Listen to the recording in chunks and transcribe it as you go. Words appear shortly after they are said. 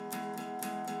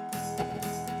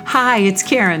Hi, it's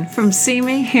Karen from See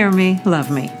Me, Hear Me, Love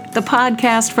Me, the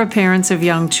podcast for parents of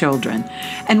young children.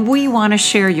 And we want to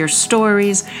share your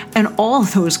stories and all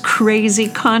those crazy,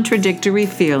 contradictory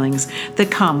feelings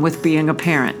that come with being a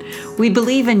parent. We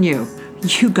believe in you.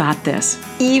 You got this,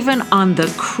 even on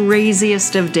the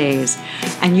craziest of days.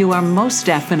 And you are most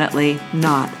definitely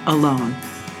not alone.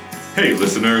 Hey,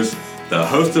 listeners. The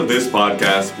host of this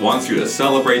podcast wants you to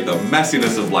celebrate the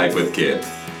messiness of life with kids.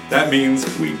 That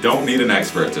means we don't need an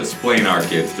expert to explain our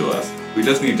kids to us. We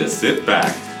just need to sit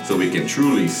back so we can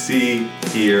truly see,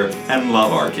 hear, and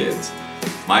love our kids.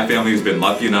 My family has been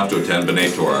lucky enough to attend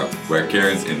B'nai Torah, where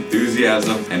Karen's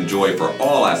enthusiasm and joy for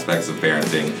all aspects of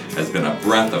parenting has been a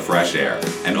breath of fresh air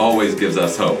and always gives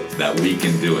us hope that we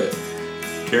can do it.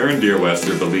 Karen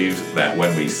Deerwester believes that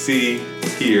when we see,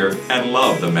 hear, and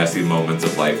love the messy moments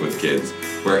of life with kids,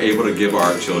 we're able to give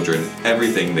our children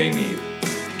everything they need.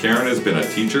 Karen has been a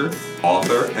teacher,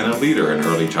 author, and a leader in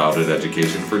early childhood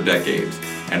education for decades,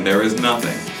 and there is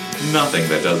nothing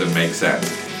that doesn't make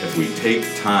sense if we take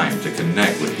time to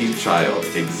connect with each child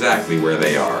exactly where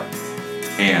they are,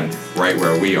 and right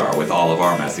where we are with all of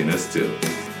our messiness too.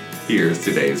 Here's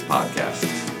today's podcast.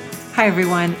 Hi,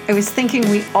 everyone. I was thinking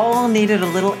we all needed a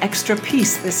little extra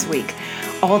peace this week.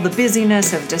 All the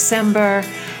busyness of December.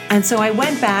 And so I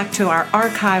went back to our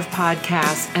archive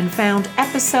podcast and found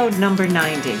episode number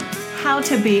 90, How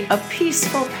to Be a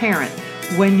Peaceful Parent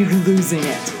When You're Losing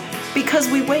It. Because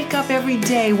we wake up every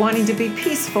day wanting to be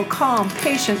peaceful, calm,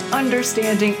 patient,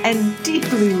 understanding, and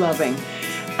deeply loving.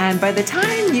 And by the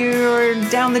time you're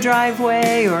down the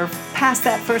driveway or past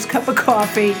that first cup of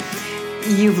coffee,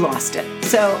 you've lost it.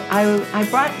 So I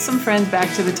brought some friends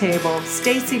back to the table,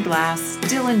 Stacy Blass,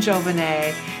 Dylan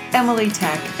Jovanet, Emily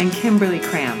Tech, and Kimberly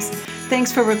Krams.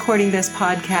 Thanks for recording this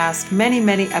podcast many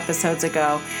episodes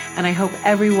ago, and I hope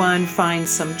everyone finds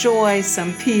some joy,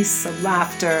 some peace, some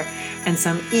laughter, and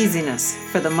some easiness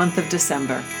for the month of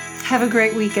December. Have a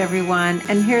great week, everyone,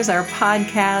 and here's our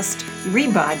podcast,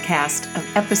 rebroadcast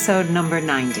of episode number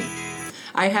 90.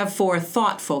 I have 4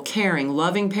 thoughtful, caring,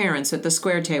 loving parents at the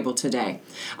square table today.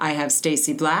 I have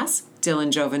Stacy Blass,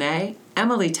 Dylan Jovanet,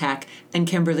 Emily Tech, and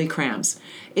Kimberly Krams.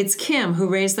 It's Kim who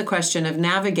raised the question of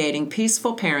navigating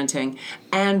peaceful parenting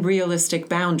and realistic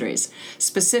boundaries,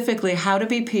 specifically how to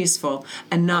be peaceful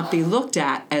and not be looked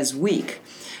at as weak,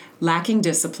 lacking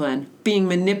discipline, being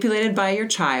manipulated by your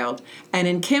child, and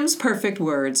in Kim's perfect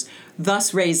words,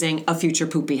 thus raising a future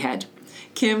poopy head.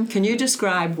 Kim, can you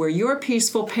describe where your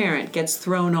peaceful parent gets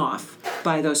thrown off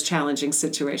by those challenging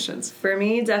situations? For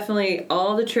me, definitely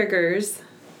all the triggers,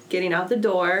 getting out the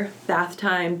door, bath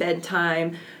time,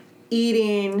 bedtime,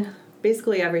 eating,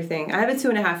 basically everything. I have a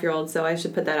 2.5-year-old, so I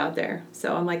should put that out there.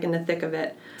 So I'm like in the thick of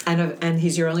it. And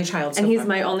he's your only child so far? And he's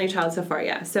my only child so far,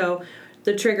 yeah. So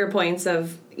the trigger points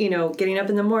of, getting up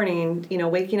in the morning,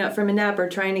 waking up from a nap or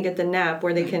trying to get the nap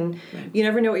where they can, you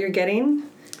never know what you're getting.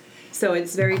 So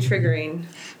it's very triggering.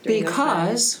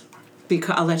 Because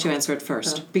I'll let you answer it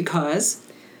first. Oh. Because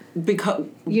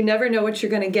you never know what you're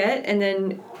going to get, and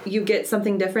then you get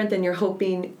something different than you're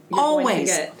hoping you're going to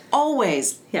get.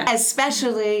 Always. Yeah.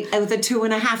 Especially with a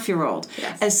 2.5-year-old.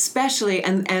 Yes. Especially,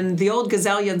 and the old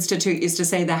Gezellige Institute used to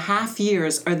say the half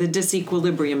years are the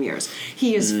disequilibrium years.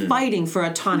 He is fighting for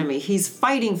autonomy. He's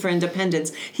fighting for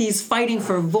independence. He's fighting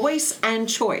for voice and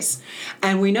choice.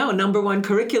 And we know number 1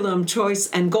 curriculum choice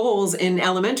and goals in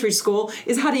elementary school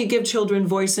is how do you give children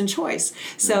voice and choice.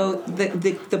 So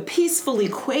the peaceful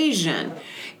equation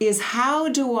is how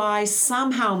do I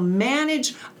somehow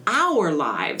manage our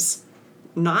lives,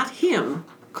 not him,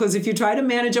 because if you try to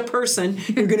manage a person,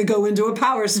 you're going to go into a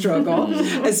power struggle,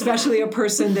 especially a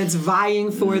person that's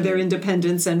vying for their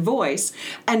independence and voice,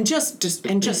 and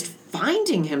just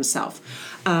finding himself.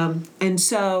 And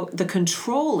so the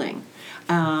controlling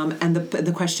and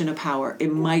the question of power,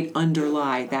 it might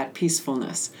underlie that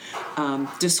peacefulness.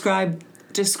 Describe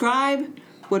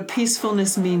what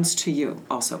peacefulness means to you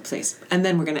also, please. And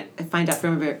then we're going to find out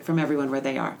from everyone where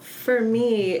they are. For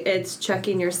me, it's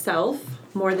checking yourself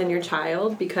more than your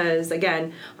child because,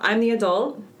 again, I'm the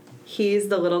adult. He's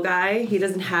the little guy. He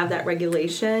doesn't have that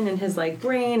regulation in his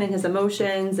brain and his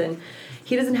emotions, and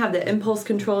he doesn't have the impulse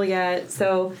control yet.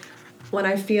 So when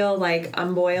I feel like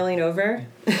I'm boiling over,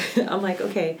 I'm like,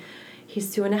 okay,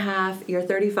 he's 2.5, you're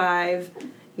 35,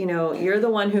 you're the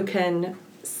one who can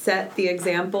set the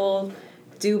example,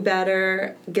 do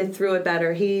better, get through it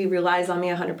better. He relies on me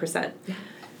 100%.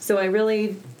 So I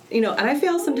really, and I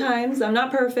fail sometimes. I'm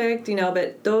not perfect,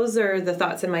 but those are the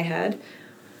thoughts in my head.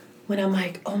 When I'm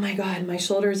like, oh my God, my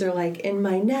shoulders are in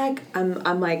my neck.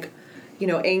 I'm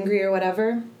angry or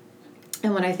whatever.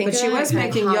 And when I think But of she it, was it kinda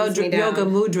making calms me down. yoga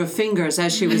mudra fingers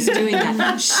as she was doing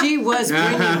that. She was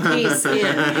bringing peace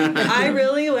in. I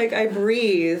really I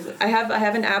breathe. I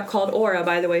have an app called Aura,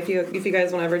 by the way, if you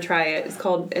guys want to ever try it.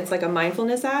 It's like a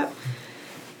mindfulness app.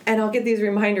 And I'll get these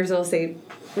reminders, it'll say,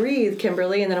 breathe,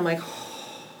 Kimberly, and then I'm like,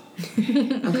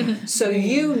 Okay. So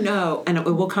and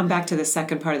we'll come back to the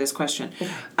second part of this question.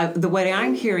 The way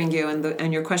I'm hearing you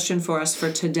and your question for us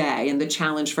for today and the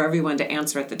challenge for everyone to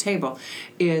answer at the table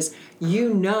is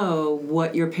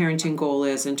what your parenting goal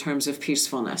is in terms of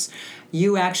peacefulness.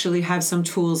 You actually have some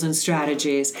tools and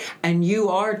strategies, and you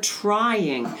are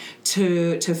trying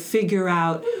to figure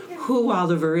out who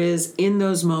Oliver is in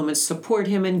those moments, support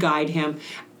him and guide him,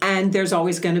 and there's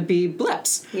always going to be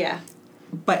blips. yeah.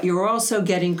 But you're also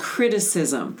getting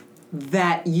criticism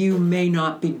that you may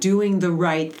not be doing the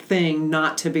right thing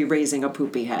not to be raising a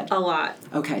poopy head. A lot.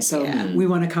 Okay, so we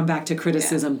want to come back to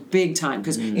criticism big time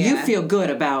because you feel good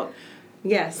about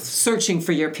Yes. searching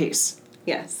for your peace.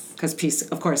 Yes. Because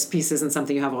peace isn't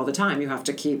something you have all the time. You have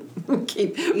to keep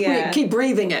Yeah. keep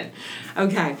breathing it.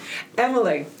 Okay,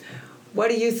 Emily, what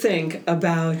do you think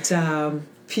about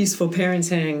peaceful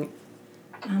parenting?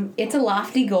 It's a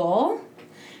lofty goal.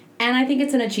 And I think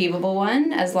it's an achievable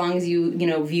one as long as you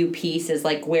view peace as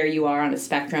like where you are on a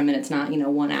spectrum and it's not,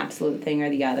 one absolute thing or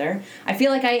the other. I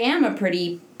feel like I am a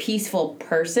pretty peaceful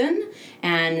person,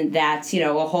 and that's,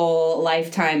 a whole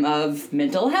lifetime of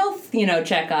mental health,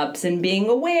 checkups and being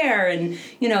aware and,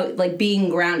 like being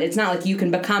grounded. It's not like you can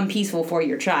become peaceful for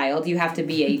your child. You have to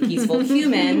be a peaceful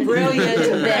human. Brilliant.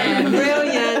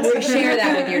 Brilliant. Share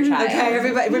that with your child. Okay,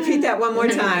 everybody, repeat that one more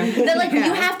time. That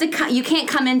you have to, you can't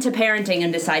come into parenting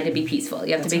and decide to be peaceful.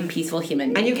 You have to be a peaceful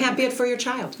human being. And you can't be it for your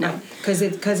child. No.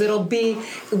 Because it'll be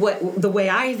the way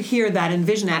I hear that,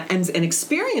 envision that, and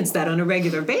experience that on a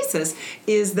regular basis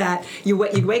is that you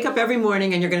wake up every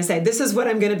morning and you're going to say, this is what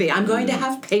I'm going to be. I'm going to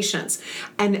have patience.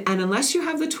 And unless you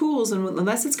have the tools and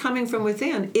unless it's coming from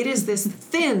within, it is this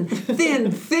thin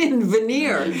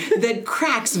veneer that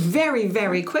cracks very,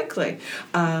 very quickly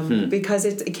because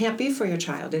it can't be for your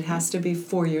child. It has to be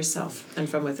for yourself and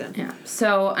from within. Yeah.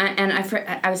 So,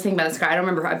 I was thinking about this guy. I don't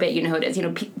remember. I bet you know who it is.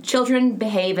 Children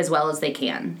behave as well as they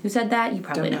can. Who said that? You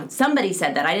probably know. Somebody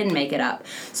said that. I didn't make it up.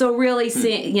 So really,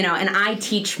 and I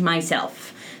teach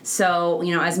myself. So,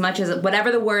 as much as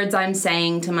whatever the words I'm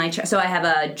saying to my child. So I have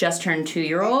a just turned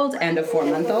 2-year-old and a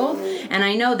 4-month-old, and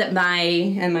I know that my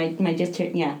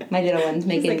little one's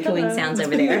making cooing sounds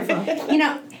over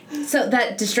there. So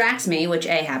that distracts me, which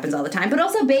happens all the time. But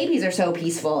also babies are so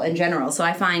peaceful in general. So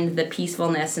I find the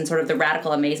peacefulness and sort of the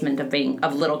radical amazement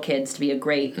of little kids to be a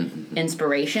great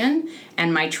inspiration.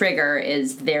 And my trigger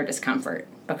is their discomfort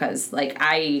because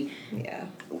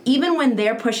even when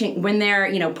they're pushing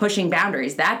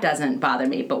boundaries, that doesn't bother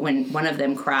me. But when one of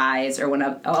them cries or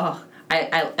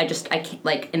I can't,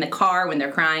 like in the car when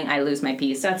they're crying, I lose my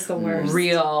peace. That's the worst.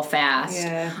 Real fast.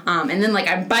 Yeah. And then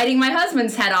I'm biting my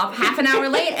husband's head off half an hour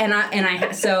late,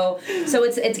 so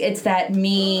it's that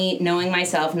me knowing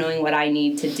myself, knowing what I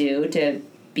need to do to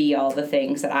be all the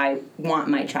things that I want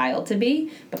my child to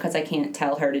be, because I can't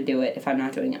tell her to do it if I'm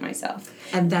not doing it myself.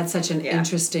 And that's such an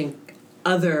interesting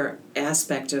other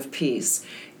aspect of peace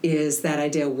is that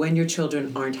idea when your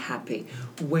children aren't happy,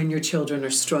 when your children are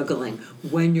struggling,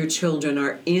 when your children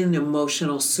are in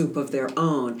emotional soup of their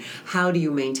own, how do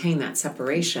you maintain that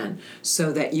separation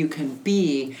so that you can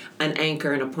be an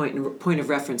anchor and a point of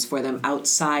reference for them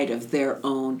outside of their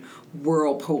own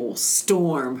whirlpool,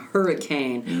 storm,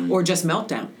 hurricane, or just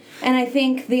meltdown? And I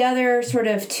think the other sort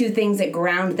of two things that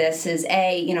ground this is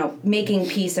making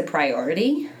peace a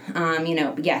priority.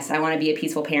 Yes, I want to be a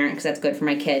peaceful parent because that's good for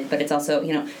my kid, but it's also,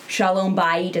 shalom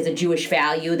bayit is a Jewish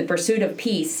value. The pursuit of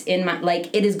peace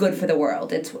it is good for the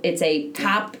world. It's a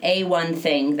top A1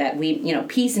 thing that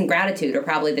peace and gratitude are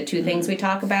probably the two things we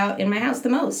talk about in my house the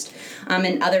most.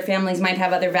 And other families might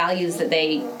have other values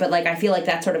but I feel like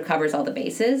that sort of covers all the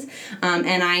bases.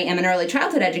 And I am an early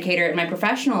childhood educator in my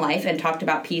professional life and talked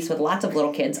about peace with lots of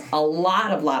little kids a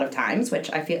lot of times, which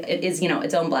I feel it is,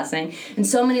 its own blessing. And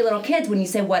so many little kids, when you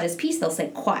say, what is peace? They'll say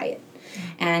quiet.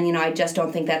 And, I just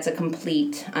don't think that's a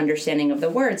complete understanding of the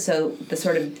word. So the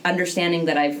sort of understanding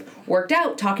that I've worked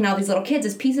out talking to all these little kids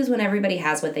is peace is when everybody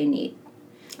has what they need.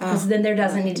 Because then there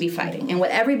doesn't need to be fighting. And what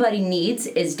everybody needs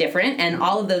is different, and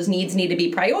all of those needs need to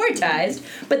be prioritized,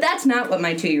 but that's not what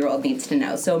my 2-year-old needs to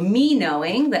know. So me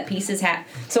knowing that peace is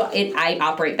I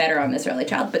operate better on this early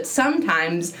child, but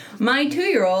sometimes my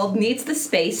 2-year-old needs the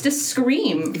space to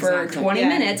scream for 20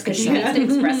 minutes because she needs to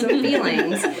express some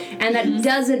feelings. And that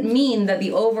doesn't mean that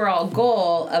the overall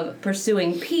goal of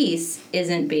pursuing peace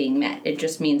isn't being met. It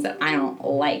just means that I don't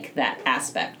like that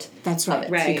aspect That's right.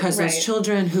 Right, Because right. those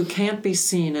children who can't be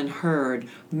seen and heard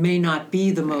may not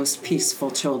be the most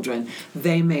peaceful children.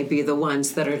 They may be the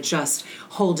ones that are just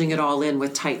holding it all in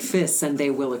with tight fists, and they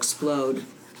will explode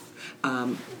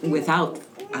without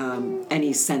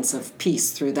any sense of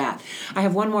peace through that. I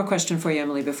have one more question for you,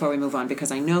 Emily, before we move on,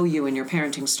 because I know you and your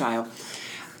parenting style.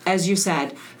 As you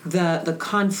said, the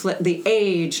conflict, the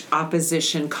age,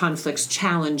 opposition, conflicts,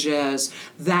 challenges,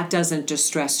 that doesn't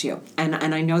distress you. And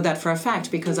I know that for a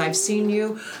fact because I've seen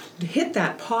you hit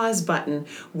that pause button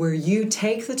where you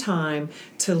take the time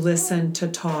to listen, to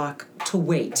talk, to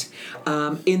wait,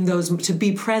 to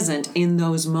be present in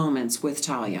those moments with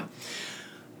Talia.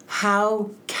 How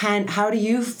do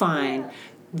you find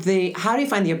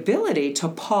the ability to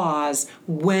pause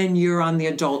when you're on the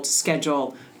adult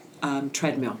schedule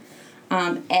treadmill?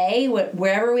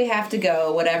 Wherever we have to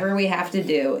go, whatever we have to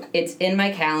do, it's in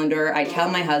my calendar. I tell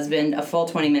my husband a full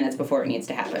 20 minutes before it needs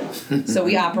to happen. So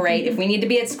we operate, if we need to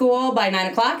be at school by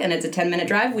 9 o'clock and it's a 10-minute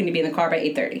drive, we need to be in the car by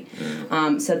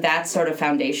 8:30. So that's sort of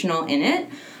foundational in it.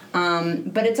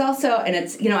 But it's also, and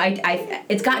it's,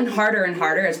 it's gotten harder and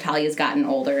harder as Talia's gotten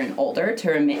older and older to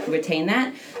retain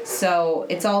that. So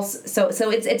it's also,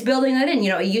 it's building that in.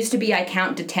 It used to be I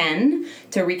count to 10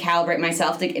 to recalibrate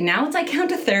myself. Now it's I count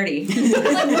to 30.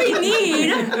 Like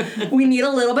we need a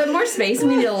little bit more space.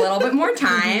 We need a little bit more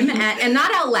time, and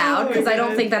not out loud because I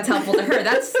don't think that's helpful to her.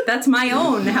 That's my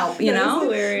own help, That's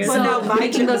hilarious. Well, no,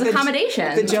 making those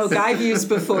accommodations. The joke I've used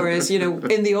before is,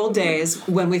 in the old days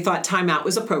when we thought timeout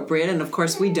was appropriate, and of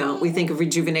course we don't. We think of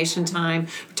rejuvenation time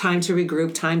to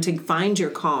regroup, time to find your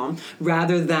calm,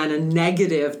 rather than a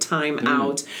negative time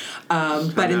out.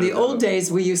 But in the old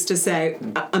days, we used to say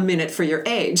a minute for your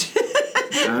age.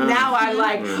 Now I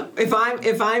like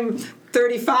if I'm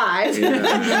 35,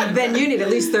 then you need at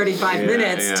least 35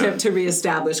 minutes to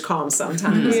reestablish calm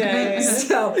sometimes.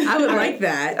 So I would like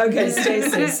that. Okay,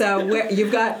 Stacey. So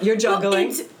you're juggling.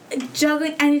 Well, it's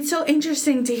juggling, and it's so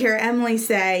interesting to hear Emily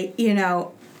say,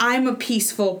 I'm a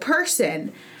peaceful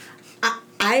person.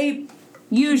 I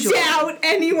doubt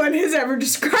anyone has ever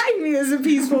described me as a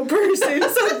peaceful person,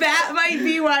 so that might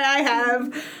be why I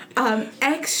have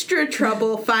extra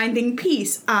trouble finding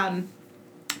peace.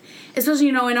 Especially,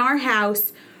 in our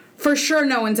house, for sure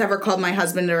no one's ever called my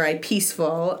husband or I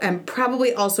peaceful, and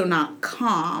probably also not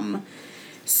calm.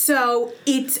 So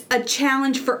it's a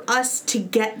challenge for us to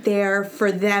get there,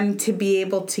 for them to be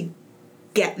able to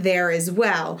get there as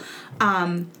well.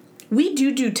 We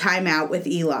do timeout with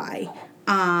Eli.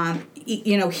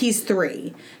 He's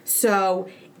 3. So,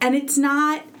 and it's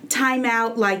not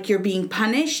timeout like you're being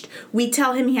punished. We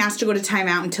tell him he has to go to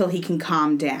timeout until he can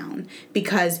calm down,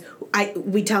 because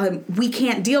we tell him we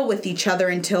can't deal with each other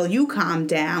until you calm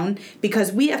down,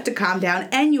 because we have to calm down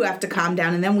and you have to calm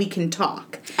down, and then we can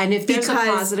talk. And if there's a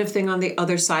positive thing on the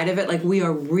other side of it, like we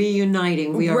are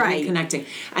reuniting, we are reconnecting.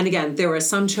 And again, there are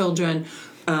some children,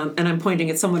 and I'm pointing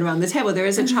at someone around the table, there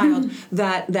is a child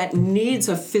that needs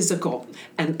a physical,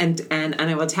 and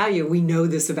I will tell you, we know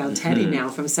this about Teddy now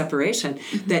from separation,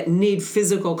 that need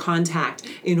physical contact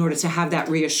in order to have that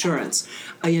reassurance.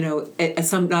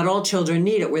 Not all children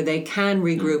need it, where they can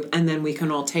regroup, and then we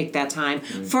can all take that time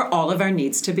for all of our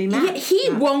needs to be met. He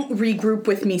won't regroup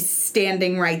with me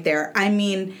standing right there. I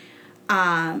mean,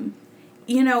 I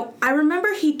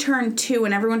remember he turned 2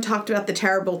 and everyone talked about the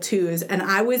terrible twos, and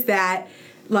I was that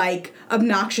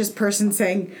obnoxious person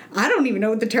saying, I don't even know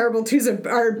what the terrible twos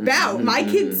are about. My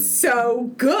kid's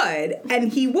so good.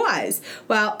 And he was.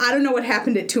 Well, I don't know what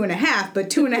happened at 2.5, but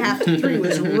 2.5 to 3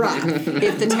 was rough.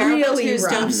 If the terrible twos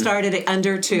don't start at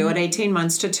under 2, at 18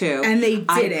 months to 2, and they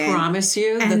didn't, I promise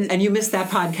you, and you missed that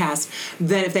podcast,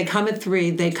 that if they come at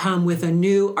 3, they come with a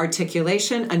new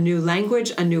articulation, a new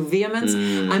language, a new vehemence.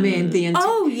 I mean,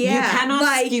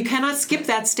 you cannot skip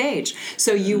that stage.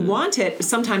 So you want it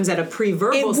sometimes at a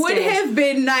pre-verbal. It would have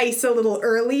been nice a little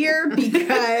earlier,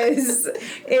 because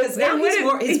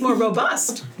it's more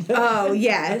robust. Oh,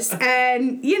 yes.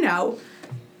 And,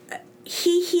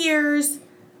 he hears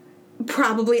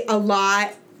probably a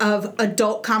lot of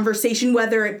adult conversation,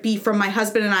 whether it be from my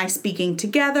husband and I speaking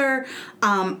together.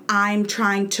 I'm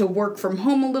trying to work from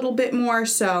home a little bit more.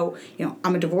 So,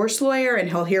 I'm a divorce lawyer, and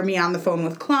he'll hear me on the phone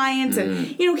with clients. And,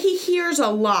 he hears a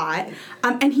lot.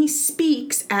 And he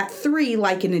speaks at 3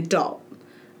 like an adult.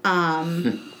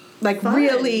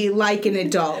 Really like an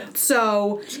adult.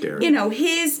 So, Scary.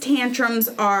 His tantrums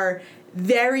are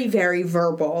very, very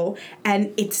verbal,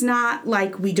 and it's not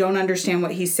like we don't understand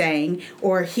what he's saying,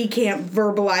 or he can't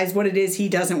verbalize what it is he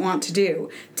doesn't want to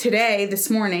do. This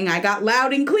morning, I got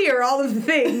loud and clear all of the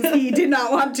things he did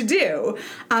not want to do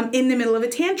in the middle of a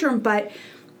tantrum, but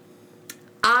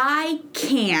I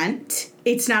can't,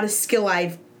 it's not a skill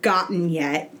I've gotten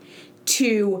yet,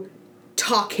 to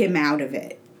talk him out of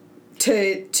it.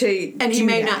 And he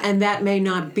may not, and that may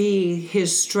not be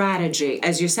his strategy,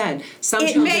 as you said. Some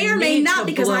it may or may not,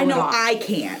 because I know I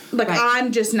can't. Like, right.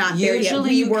 I'm just not there yet.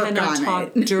 Usually you cannot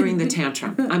talk during the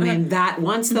tantrum. I mean, that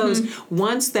once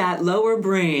that lower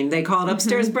brain, they call it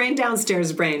upstairs brain,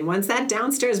 downstairs brain. Once that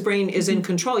downstairs brain is in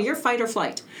control, you're fight or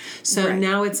flight. So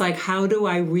now it's like, how do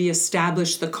I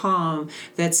reestablish the calm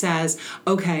that says,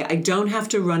 okay, I don't have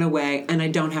to run away and I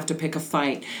don't have to pick a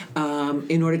fight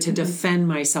in order to defend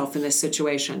myself in this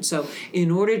situation. So in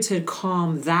order to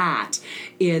calm that,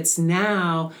 it's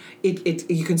now,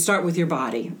 you can start with your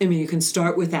body. I mean, you can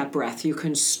start with that breath. You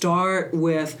can start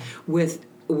with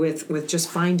just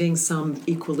finding some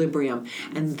equilibrium,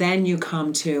 and then you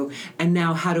come to, and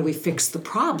now how do we fix the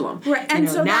problem? Right, and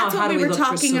so that's what we were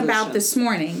talking about this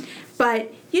morning.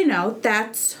 But,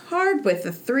 that's hard with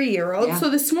a 3-year-old. Yeah. So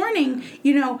this morning,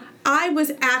 I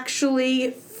was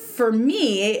actually, for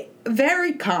me,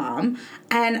 very calm,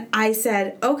 and I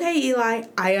said, okay, Eli,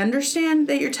 I understand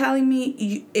that you're telling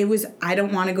me I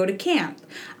don't want to go to camp.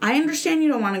 I understand you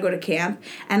don't want to go to camp,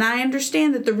 and I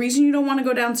understand that the reason you don't want to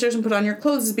go downstairs and put on your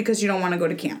clothes is because you don't want to go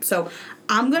to camp. So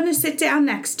I'm going to sit down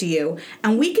next to you,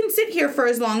 and we can sit here for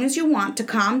as long as you want to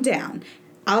calm down.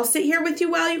 I'll sit here with you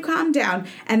while you calm down,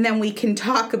 and then we can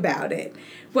talk about it.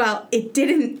 Well, it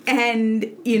didn't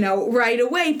end, right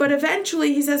away, but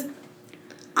eventually he says,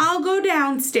 I'll go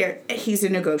downstairs. He's a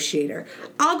negotiator.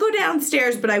 I'll go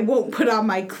downstairs, but I won't put on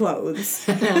my clothes.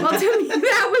 Well, to me,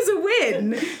 that was a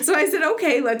win. So I said,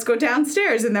 okay, let's go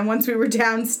downstairs. And then once we were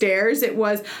downstairs, it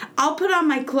was, I'll put on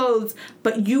my clothes,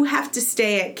 but you have to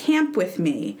stay at camp with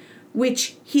me,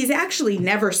 which he's actually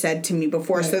never said to me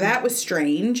before, so that was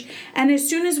strange. And as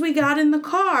soon as we got in the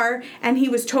car and he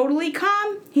was totally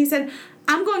calm, he said,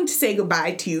 I'm going to say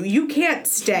goodbye to you. You can't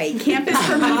stay. Camp is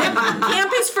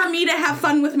for me to have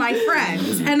fun with my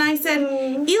friends. And I said,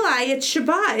 Eli, it's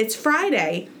Shabbat. It's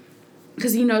Friday.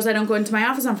 Because he knows I don't go into my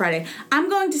office on Friday. I'm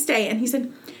going to stay. And he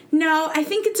said, no, I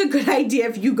think it's a good idea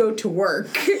if you go to work.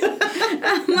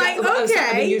 I'm like, okay.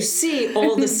 I mean, you see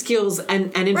all the skills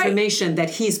and information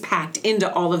that he's packed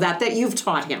into all of that you've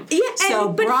taught him. Yeah, so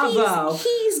but bravo.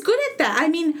 He's good at that. I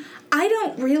mean, I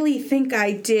don't really think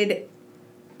I did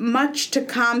much to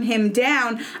calm him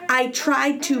down. I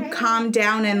tried to calm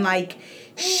down and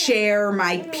share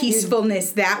my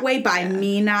peacefulness that way by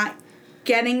me not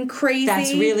getting crazy.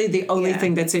 That's really the only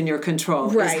thing that's in your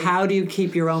control. Right. Is how do you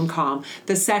keep your own calm?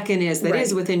 The second is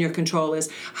is within your control is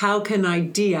how can I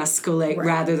de-escalate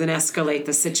rather than escalate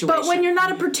the situation. But when you're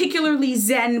not a particularly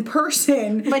zen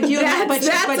person, but you're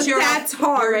that's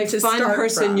hard. You're a fun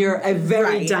person. From. You're a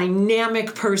very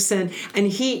dynamic person, and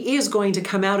he is going to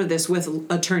come out of this with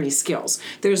attorney skills.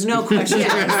 There's no question.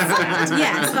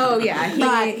 Yes. Oh yeah.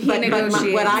 He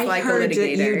negotiates what I like heard a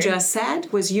litigator. that you just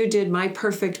said was you did my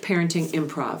perfect parenting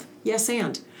improv. Yes,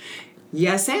 and.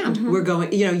 Yes, and. We're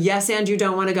going, yes, and you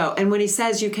don't want to go. And when he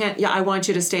says you can't, I want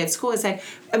you to stay at school, I say,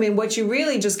 what you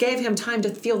really just gave him time to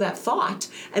feel that thought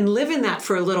and live in that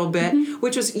for a little bit,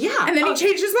 which was, And then he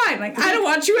changed his mind. I don't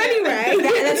want you anyway.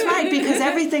 That's right, because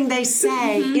everything they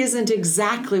say isn't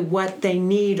exactly what they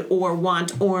need or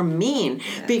want or mean.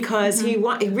 Because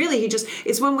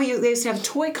it's when they used to have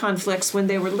toy conflicts when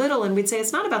they were little, and we'd say,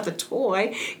 it's not about the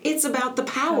toy, it's about the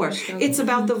power. It's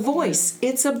about the voice.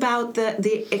 It's about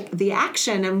the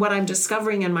action and what I'm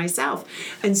discovering in myself.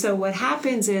 And so what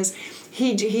happens is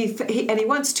he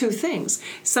wants two things.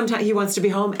 Sometimes he wants to be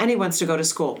home and he wants to go to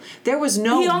school. There was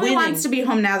no winning. He only wants to be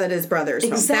home now that his brother's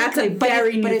home. Exactly. That's a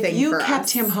very new thing for us. But if you kept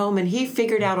him home and he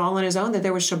figured out all on his own that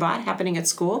there was Shabbat happening at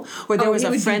school, or there was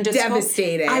a friend at school,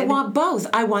 devastated. I want both.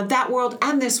 I want that world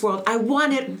and this world. I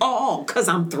want it all because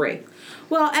I'm 3.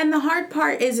 Well, and the hard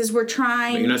part is we're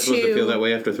trying to... You're not supposed to feel that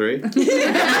way after 3?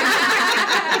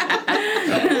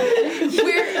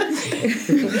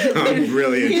 I'm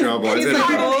really in trouble. That's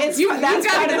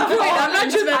part of the point. I'm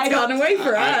not sure that's gone away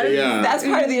for us. That's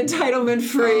part of the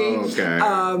entitlement-free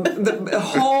the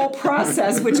whole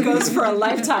process, which goes for a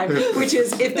lifetime. Which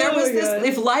is, if there was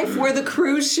if life were the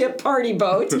cruise ship party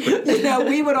boat,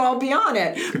 we would all be on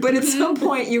it. But at some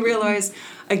point, you realize,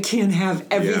 I can't have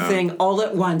everything all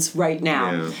at once right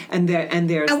now. And we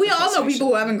all know people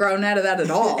who haven't grown out of that at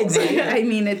all. Exactly. I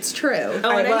mean, it's true.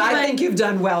 I think you've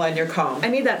done well on your calm. I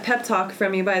need that pep talk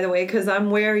from you, by the way, because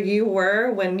I'm where you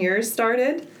were when yours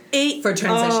started. For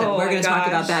transition. We're going to talk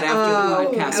about that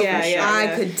after the podcast.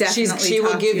 I could definitely She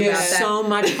will give you so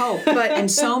much hope.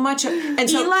 And so much... And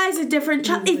so, Eli's a different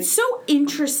child. It's so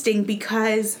interesting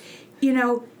because,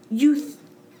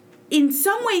 in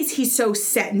some ways, he's so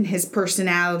set in his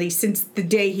personality since the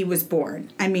day he was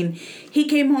born. I mean, he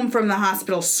came home from the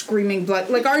hospital screaming blood.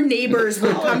 Like, our neighbors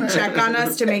would come check on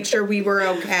us to make sure we were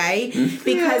okay.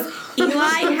 Because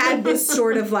Eli had this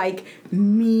sort of, like,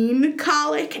 mean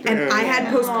colic, and I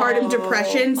had postpartum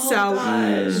depression, so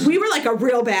we were, like, a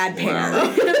real bad pair.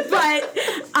 But,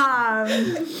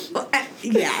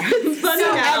 yeah.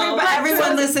 So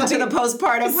everyone listen to the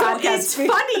postpartum So podcast. it's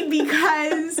funny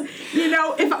because,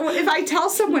 if I tell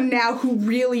someone now who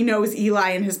really knows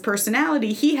Eli and his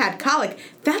personality, he had colic,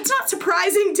 that's not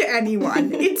surprising to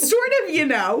anyone. It's sort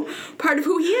of, part of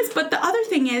who he is. But the other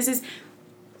thing is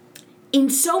in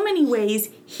so many ways,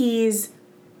 he's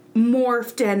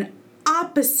morphed and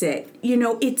opposite.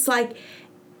 It's like,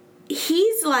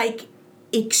 he's like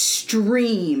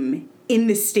extreme in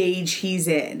the stage he's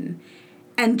in.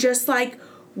 And just like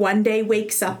one day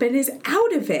wakes up and is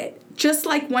out of it. Just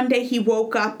like one day he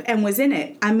woke up and was in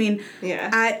it. I mean,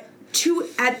 at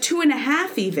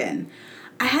 2.5 even,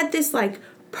 I had this like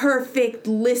perfect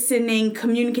listening,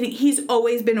 communicating. He's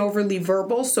always been overly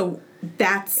verbal, so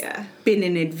that's been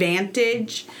an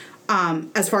advantage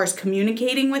as far as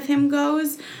communicating with him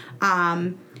goes.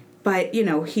 But,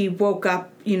 he woke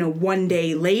up, one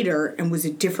day later and was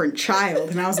a different child.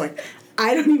 And I was like,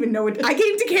 I don't even know what... I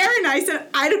came to Karen and I said,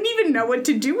 I don't even know what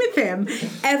to do with him.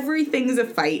 Everything's a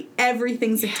fight.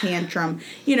 Everything's a tantrum.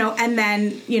 And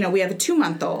then, we have a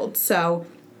 2-month-old. So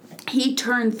he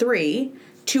turned 3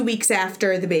 2 weeks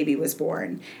after the baby was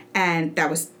born. And that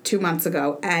was 2 months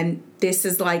ago. And this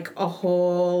is like a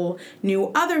whole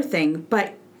new other thing.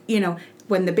 But,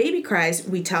 when the baby cries,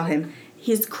 we tell him...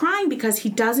 He's crying because he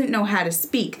doesn't know how to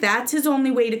speak. That's his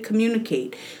only way to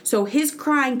communicate. So his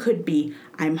crying could be,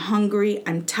 I'm hungry,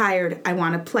 I'm tired, I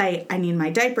want to play, I need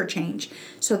my diaper change.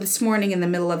 So this morning in the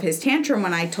middle of his tantrum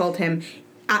when I told him,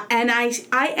 and I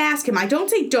ask him, I don't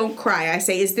say don't cry, I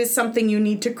say, is this something you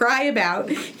need to cry about?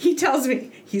 He tells me,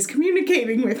 he's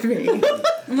communicating with me.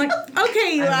 I'm like,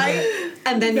 okay, Eli.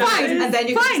 And then you can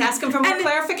just ask him for more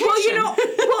clarification. Well,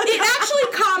 it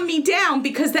actually calmed me down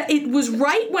because it was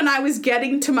right when I was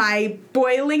getting to my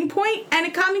boiling point, and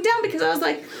it calmed me down because I was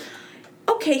like,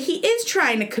 okay, he is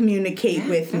trying to communicate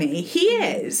with me. He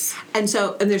is. And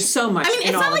there's so much. I mean,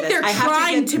 it's not like they're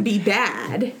trying to be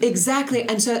bad. Exactly.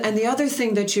 And the other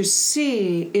thing that you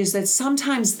see is that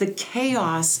sometimes the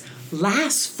chaos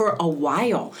lasts for a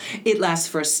while. It lasts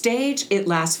for a stage, it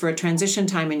lasts for a transition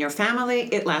time in your family,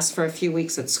 it lasts for a few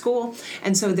weeks at school.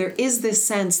 And so there is this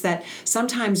sense that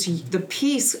sometimes the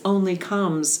peace only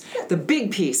comes, the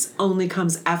big peace only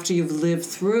comes after you've lived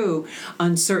through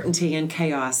uncertainty and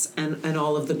chaos and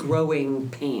all of the growing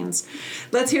pains.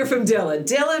 Let's hear from Dylan.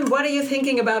 Dylan, what are you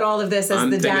thinking about all of this as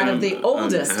the dad of the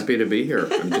oldest? I'm happy to be here.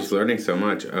 I'm just learning so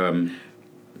much.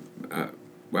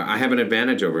 Well, I have an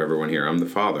advantage over everyone here. I'm the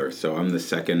father, so I'm the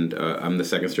second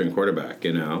string quarterback,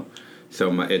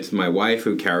 So it's my wife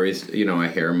who carries, I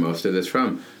hear most of this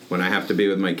from. When I have to be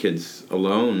with my kids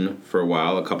alone for a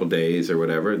while, a couple days or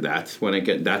whatever, that's when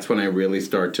I really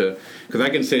start to, because I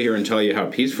can sit here and tell you how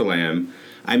peaceful I am.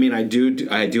 I mean, I do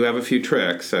have a few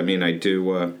tricks. I mean,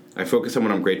 I focus on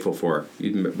what I'm grateful for.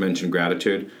 You mentioned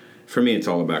gratitude. For me, it's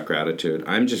all about gratitude.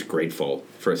 I'm just grateful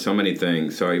for so many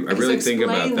things. So I really think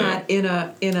about that. In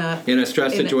a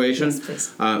stress situation.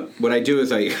 Yes, what I do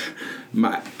is I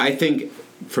think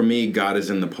for me, God is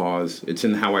in the pause. It's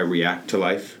in how I react to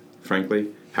life, frankly,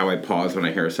 how I pause when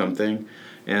I hear something.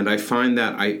 And I find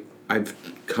that I've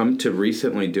come to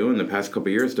recently do in the past couple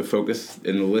of years to focus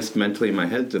in the list mentally in my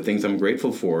head the things I'm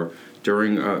grateful for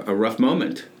during a rough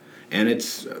moment. And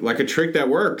it's like a trick that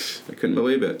works. I couldn't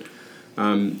believe it.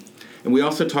 And we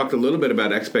also talked a little bit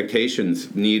about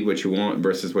expectations, need what you want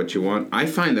versus what you want. I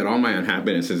find that all my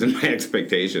unhappiness is in my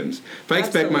expectations. If I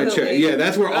expect my child,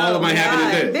 that's where all of my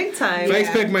happiness is. Big time. If I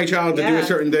expect my child to do a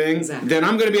certain thing, then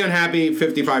I'm going to be unhappy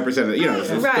 55% of it.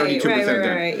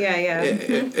 32% Right. Yeah.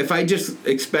 If I just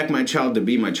expect my child to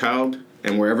be my child,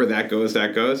 and wherever that goes,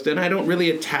 then I don't really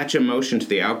attach emotion to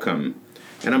the outcome.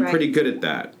 And I'm pretty good at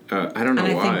that. I don't know why.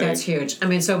 And I think that's huge. I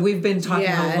mean, so we've been talking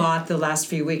a lot the last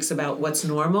few weeks about what's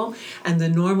normal, and the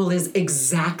normal is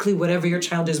exactly whatever your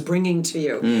child is bringing to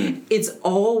you. It's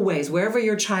always, wherever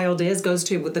your child is, goes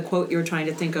to with the quote you were trying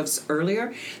to think of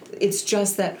earlier, it's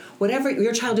just that whatever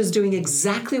your child is doing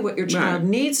exactly what your child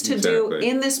needs to do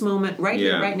in this moment, right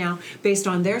here, right now, based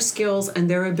on their skills and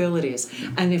their abilities.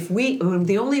 And if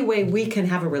the only way we can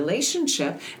have a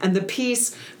relationship, and the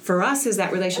peace for us is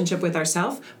that relationship with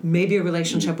ourselves, maybe a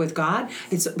relationship with God.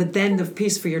 But then the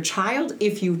peace for your child,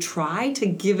 if you try to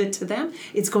give it to them,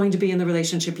 it's going to be in the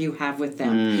relationship you have with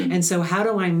them. And so how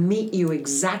do I meet you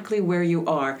exactly where you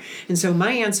are? And so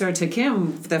my answer to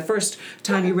Kim, the first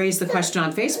time you raised the question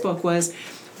on Facebook, was,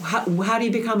 how do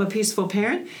you become a peaceful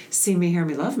parent? See me, hear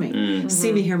me, love me.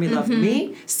 See me, hear me, love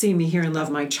me. See me, hear and love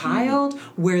my child,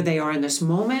 where they are in this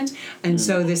moment. And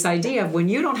so this idea of when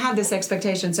you don't have this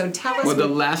expectation, so tell us. Well, the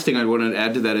last thing I want to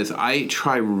add to that is I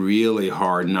try really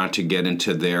hard not to get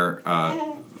into their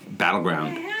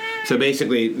battleground. So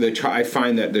basically, I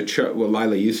find that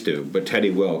Lila used to, but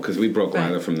Teddy will, because we broke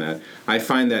Lila from that. I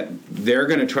find that they're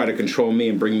going to try to control me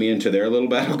and bring me into their little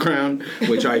battleground,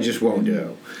 which I just won't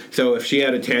do. So if she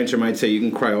had a tantrum, I'd say, you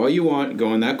can cry all you want,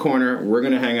 go in that corner, we're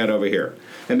going to hang out over here.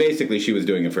 And basically, she was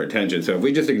doing it for attention. So if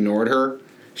we just ignored her,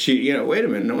 she, wait a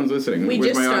minute, no one's listening. We Where's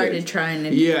just my started audience? trying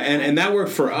to... Yeah, and that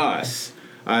worked for us.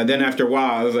 Then after a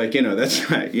while, I was like, that's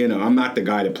not, I'm not the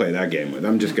guy to play that game with.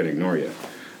 I'm just going to ignore you.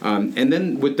 And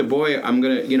then with the boy, I'm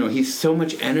going to, he's so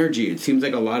much energy. It seems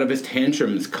like a lot of his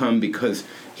tantrums come because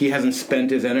he hasn't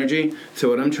spent his energy. So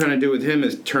what I'm trying to do with him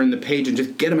is turn the page and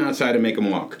just get him outside and make him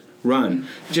walk. Run.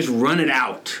 Just run it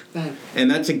out. Right. And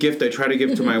that's a gift I try to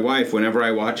give to my wife whenever I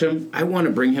watch him. I want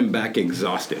to bring him back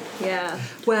exhausted. Yeah.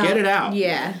 Well, get it out.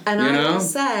 Yeah. And I will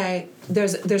say,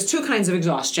 there's two kinds of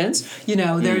exhaustions.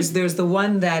 There's the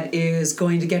one that is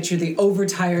going to get you the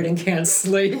overtired and can't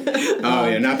sleep.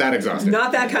 Not that exhausted.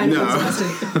 Not that kind of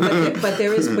exhausted. But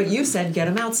there is. But you said get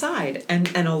them outside, and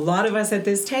a lot of us at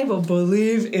this table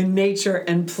believe in nature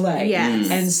and play. Yes.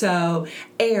 And so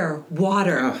air,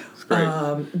 water,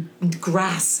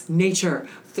 grass, nature.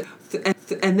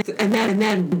 And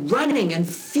then running and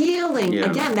feeling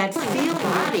again, that feeling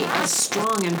body as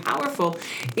strong and powerful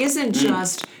isn't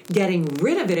just getting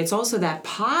rid of it, it's also that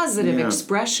positive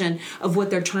expression of what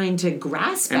they're trying to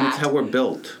grasp and at. it's how we're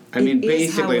built. I mean,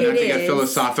 basically, not to get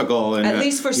philosophical, and at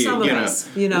least for some of us,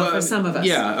 for some of us,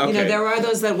 yeah, okay. There are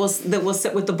those that will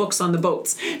sit with the books on the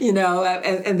boats,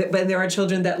 but there are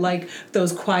children that like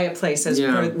those quiet places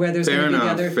where there's going to be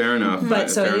other. Fair enough.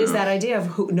 But so it is that idea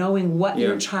of knowing what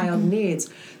your child needs.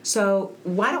 So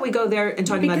why don't we go there and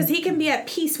talk about, because he can be at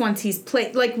peace once he's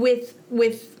played, like with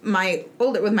my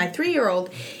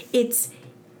 3-year-old, it's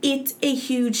a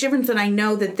huge difference, and I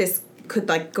know that this could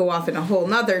like go off in a whole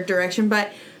nother direction,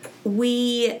 but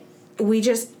we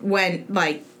just went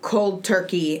like cold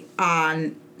turkey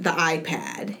on the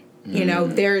iPad.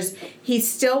 He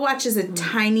still watches a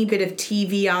tiny bit of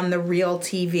TV on the real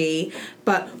TV,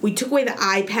 but we took away the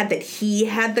iPad that he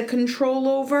had the control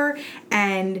over,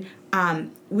 and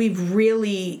we've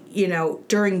really,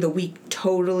 during the week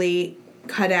totally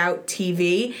cut out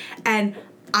TV. And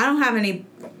I don't have any,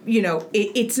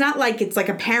 it's not like it's like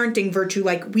a parenting virtue,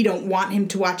 like we don't want him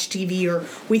to watch TV or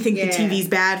we think the TV's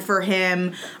bad for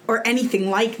him or anything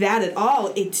like that at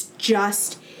all. It's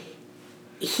just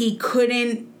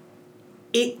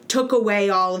it took away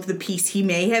all of the peace he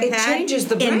may have had. It changes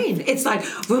the brain. It's like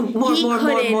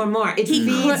more. It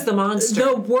feeds the monster.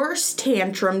 The worst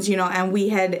tantrums, and we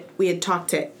had talked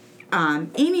to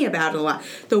Amy about it a lot.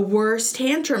 The worst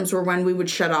tantrums were when we would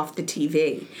shut off the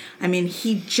TV. I mean,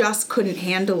 he just couldn't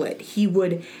handle it. He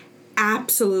would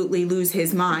absolutely lose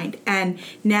his mind. And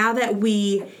now that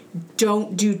we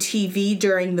don't do TV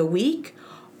during the week,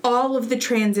 all of the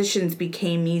transitions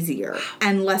became easier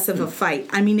and less of a fight.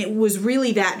 I mean, it was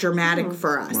really that dramatic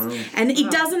for us. Wow. And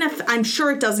it doesn't, I'm sure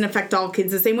it doesn't affect all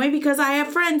kids the same way, because I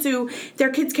have friends who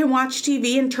their kids can watch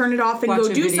TV and turn it off and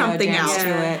go do something else.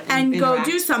 And go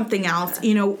do something else.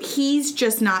 He's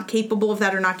just not capable of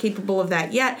that or not capable of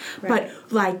that yet. Right.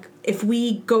 But like, if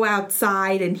we go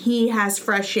outside and he has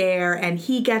fresh air and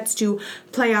he gets to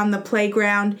play on the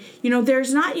playground,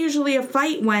 there's not usually a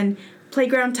fight when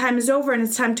playground time is over and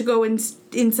it's time to go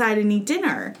inside and eat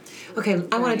dinner. Okay,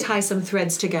 I want to tie some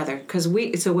threads together, because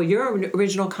your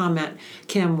original comment,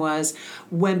 Kim, was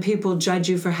when people judge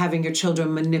you for having your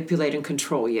children manipulate and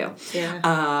control you.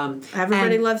 Yeah.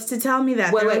 Everybody loves to tell me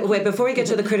that. Wait, before we get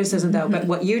to the criticism though, but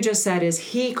what you just said is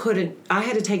I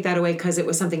had to take that away because it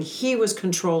was something he was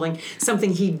controlling,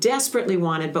 something he desperately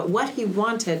wanted, but what he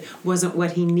wanted wasn't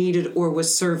what he needed or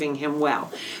was serving him well.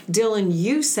 Dylan,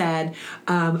 you said,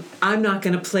 I'm not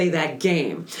going to play that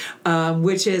game,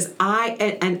 which is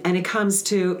and it comes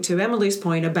to Emily's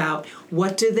point about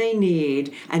what do they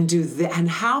need and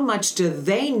how much do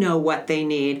they know what they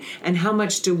need and how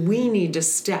much do we need to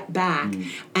step back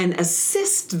and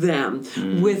assist them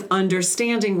with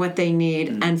understanding what they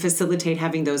need and facilitate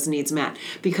having those needs met,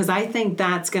 because I think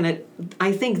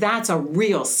that's a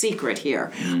real secret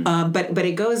here. But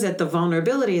it goes at the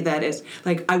vulnerability that is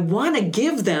like, I want to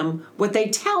give them what they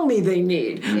tell me they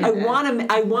need. I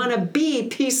want to be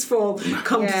peaceful,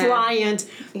 compliant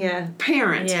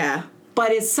parent. Yeah.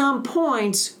 But at some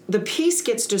point, the peace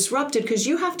gets disrupted because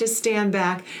you have to stand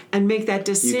back and make that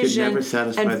decision. You could never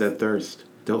satisfy that thirst.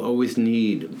 They'll always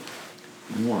need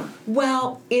more.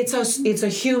 Well, it's a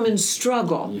human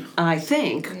struggle, I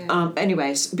think.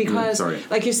 Anyways, because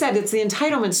like you said, it's the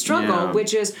entitlement struggle,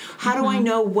 which is how do I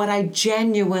know what I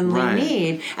genuinely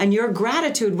need? And your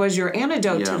gratitude was your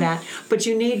antidote to that. But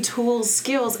you need tools,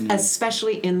 skills,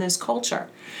 especially in this culture.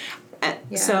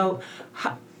 So.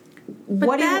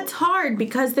 But that's hard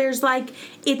because there's like,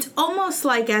 it's almost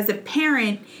like as a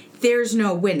parent, there's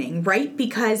no winning, right?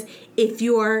 Because if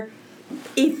you're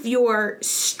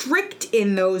strict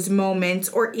in those moments,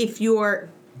 or if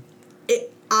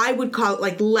I would call it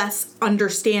like less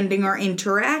understanding or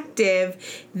interactive,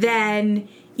 then,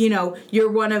 you know,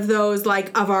 you're one of those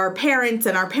like of our parents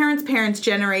and our parents'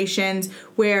 generations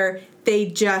where they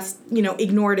just, you know,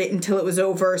 ignored it until it was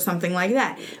over or something like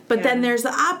that. But then there's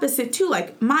the opposite too.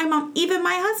 Like my mom, even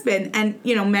my husband, and,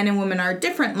 you know, men and women are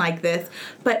different like this,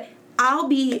 but I'll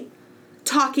be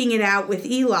talking it out with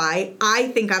Eli. I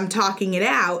think I'm talking it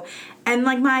out. And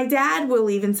like my dad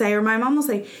will even say, or my mom will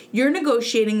say, you're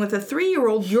negotiating with a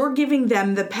 3-year-old, you're giving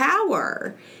them the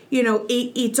power. You know,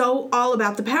 it's all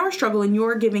about the power struggle and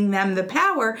you're giving them the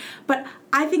power. But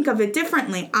I think of it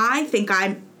differently. I think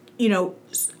I'm, you know,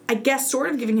 I guess sort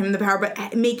of giving him the power,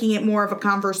 but making it more of a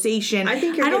conversation. I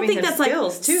think I don't think that's like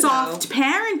soft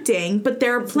parenting, but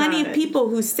there are plenty of people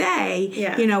who say,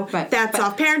 you know, that's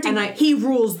soft parenting. He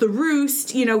rules the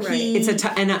roost. You know,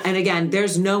 and again,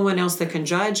 there's no one else that can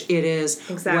judge. It is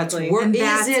what's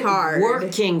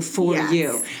working for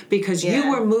you because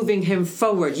you were moving him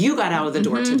forward. You got out of the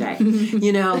door today.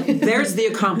 You know, there's the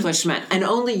accomplishment, and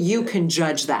only you can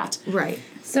judge that. Right.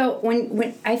 So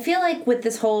when I feel like with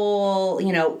this whole,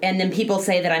 you know, and then people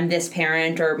say that I'm this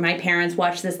parent or my parents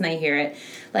watch this and they hear it,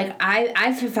 like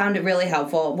I've found it really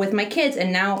helpful with my kids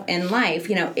and now in life,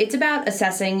 you know, it's about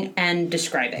assessing and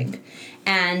describing.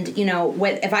 And, you know,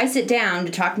 if I sit down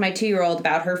to talk to my 2-year-old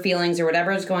about her feelings or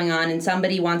whatever is going on and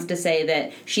somebody wants to say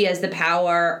that she has the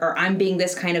power or I'm being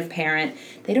this kind of parent,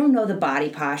 they don't know the body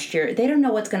posture. They don't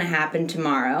know what's going to happen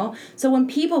tomorrow. So when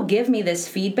people give me this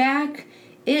feedback,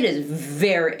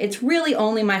 it's really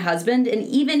only my husband, and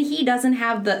even he doesn't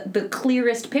have the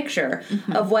clearest picture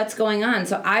of what's going on.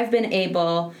 So I've been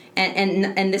able,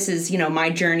 and this is, you know,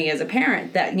 my journey as a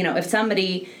parent, that, you know, if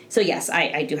somebody, so yes,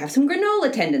 I do have some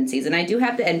granola tendencies, and I do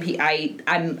have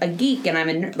I'm a geek, and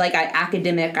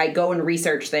academic, I go and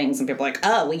research things, and people are like,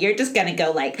 oh, well, you're just gonna go,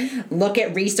 like, look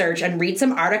at research and read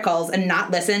some articles and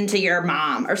not listen to your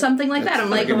mom, or something like that.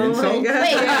 I'm like, an insult?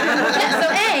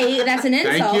 Wait, that's an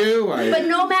insult. Thank you.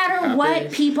 But no matter what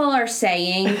people are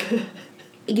saying,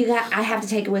 I have to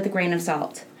take it with a grain of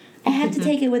salt. I have to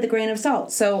take it with a grain of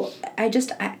salt. So I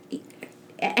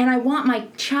want my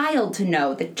child to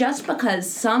know that just because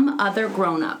some other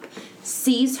grown-up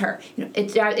sees her, you know,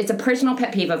 it's a personal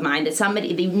pet peeve of mine that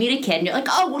they meet a kid and you're like,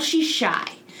 oh, well, she's shy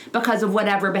because of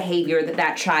whatever behavior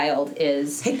that child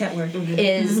is. Hate that word.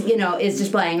 is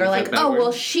displaying, or like, oh,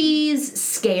 well, she's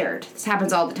scared. This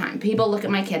happens all the time. People look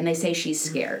at my kid and they say she's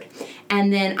scared.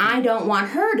 And then I don't want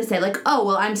her to say, like, oh,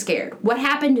 well, I'm scared. What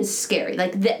happened is scary.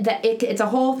 Like, it's a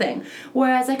whole thing.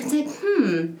 Whereas I can say,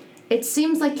 it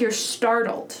seems like you're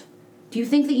startled. Do you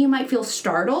think that you might feel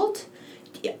startled?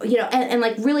 You know, and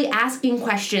like really asking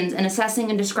questions and assessing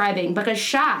and describing, because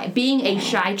being a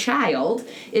shy child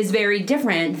is very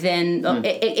different than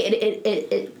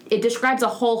it describes a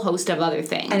whole host of other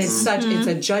things. And it's it's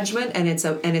a judgment, and it's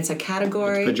a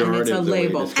category, and it's a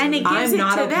label, and it gives I'm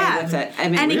not to okay them. with it. I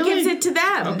mean, and really? It gives it to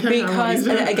them because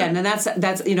and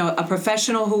that's you know, a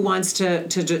professional who wants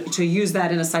to use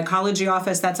that in a psychology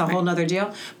office. That's a whole nother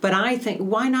deal. But I think,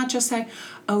 why not just say,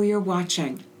 oh, you're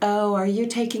watching. Oh, are you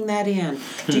taking that in?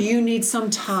 Do you need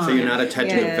some time? So you're not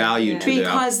attaching a value to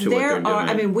because to what they're doing.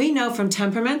 I mean, we know from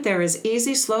temperament there is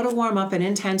easy, slow to warm up, and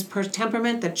intense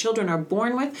temperament that children are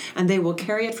born with, and they will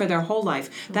carry it for their whole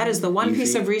life. That is the one Easy,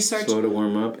 piece of research. Slow to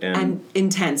warm up and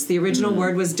intense. The original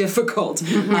word was difficult.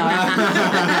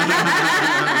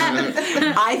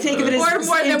 I think of it as or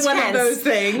more intense. than one of those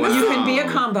things. Wow. You can be a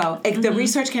combo. The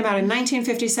research came out in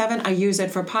 1957. I use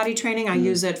it for potty training. I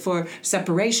use it for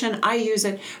separation. I use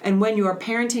it. And when your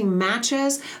parenting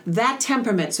matches that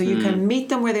temperament, so you can meet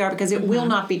them where they are, because it will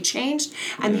not be changed.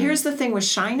 And here's the thing with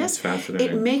shyness.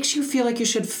 It makes you feel like you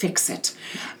should fix it.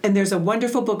 And there's a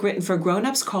wonderful book written for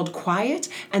grown-ups called Quiet,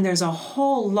 and there's a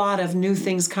whole lot of new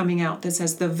things coming out that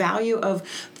says the value of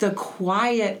the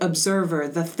quiet observer,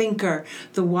 the thinker,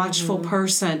 the watchful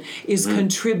person. person is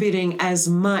contributing as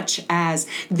much as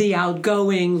the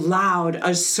outgoing, loud,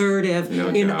 assertive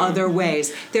in other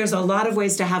ways. There's a lot of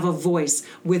ways to have a voice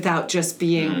without just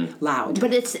being loud.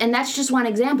 But that's just one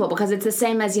example, because it's the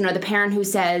same as, the parent who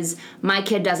says, my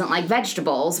kid doesn't like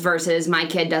vegetables versus my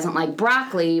kid doesn't like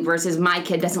broccoli versus my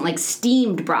kid doesn't like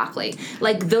steamed broccoli.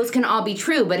 Like, those can all be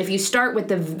true, but if you start with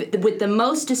the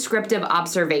most descriptive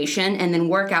observation and then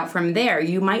work out from there,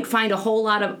 you might find a whole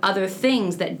lot of other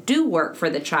things that do work for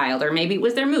the child, or maybe it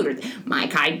was their mood, or my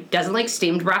kid doesn't like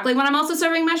steamed broccoli when I'm also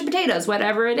serving mashed potatoes,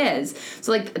 whatever it is.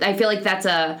 So, like, I feel like that's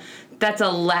a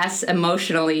less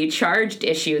emotionally charged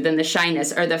issue than the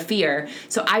shyness or the fear.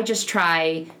 So I just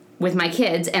try with my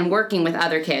kids and working with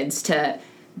other kids to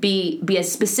be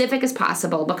as specific as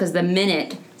possible, because the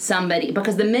minute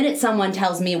someone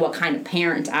tells me what kind of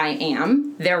parent I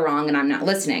am, they're wrong and I'm not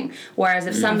listening. Whereas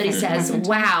if somebody says,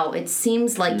 wow, it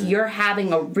seems like you're having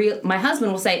my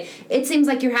husband will say, it seems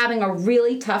like you're having a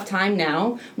really tough time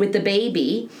now with the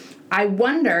baby. I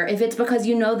wonder if it's because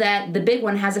that the big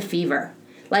one has a fever.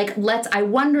 Like, I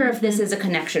wonder if this is a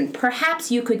connection.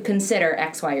 Perhaps you could consider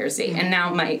X, Y, or Z. And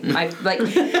now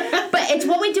but it's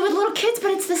what we do with little kids,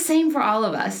 but it's the same for all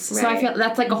of us. Right. So I feel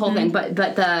that's like a whole thing. But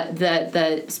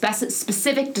the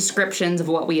specific descriptions of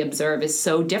what we observe is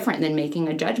so different than making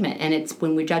a judgment. And it's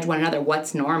when we judge one another,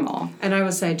 what's normal. And I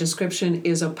would say description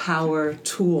is a power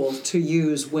tool to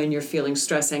use when you're feeling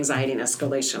stress, anxiety, and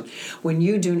escalation. When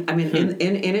you do, in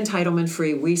Entitlement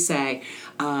Free, we say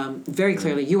very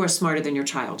clearly, you are smarter than your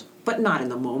child. But not in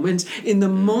the moment. In the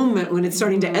moment when it's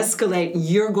starting to escalate,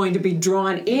 you're going to be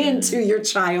drawn into your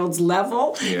child's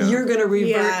level. Yeah. You're going to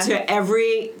revert to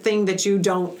everything that you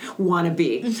don't want to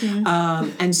be.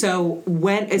 And so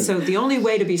the only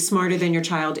way to be smarter than your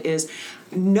child is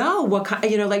know what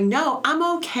kind, no,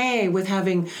 I'm okay with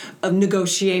having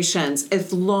negotiations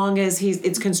as long as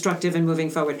it's constructive and moving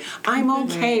forward. I'm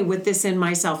okay with this in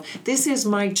myself. This is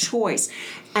my choice.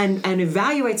 And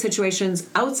evaluate situations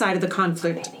outside of the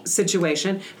conflict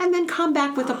situation, and then come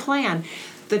back with a plan.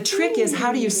 The trick is,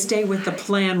 how do you stay with the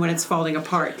plan when it's falling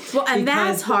apart? Well, and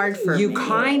that's hard for me. You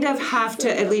kind of have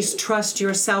to at least trust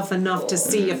yourself enough to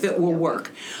see if it will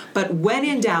work. But when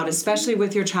in doubt, especially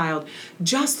with your child,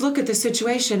 just look at the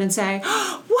situation and say,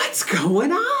 what's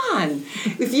going on?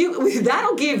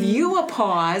 That'll give you a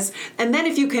pause, and then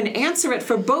if you can answer it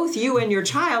for both you and your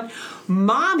child,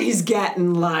 Mommy's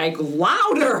getting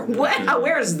louder.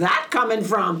 Where's that coming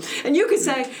from? And you could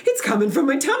say, it's coming from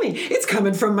my tummy. It's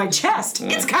coming from my chest.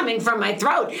 It's coming from my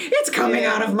throat. It's coming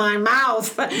out of my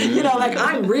mouth.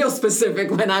 I'm real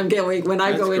specific when I go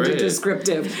into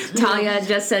descriptive. Talia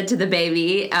just said to the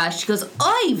baby, she goes,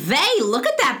 oy vey, look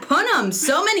at that punum,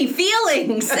 so many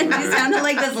feelings. And she sounded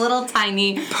like this little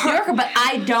tiny New Yorker, but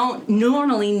I don't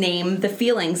normally name the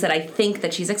feelings that I think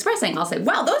that she's expressing. I'll say,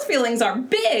 wow, those feelings are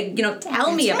big,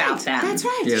 tell me about them. That's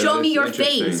right. Yeah, show me your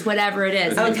face, whatever it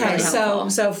is. Okay, so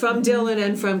from Dylan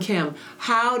and from Kim,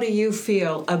 how do you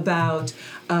feel about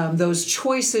those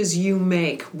choices you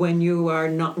make when you are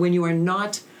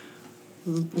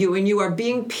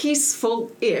being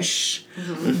peaceful-ish,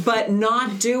 but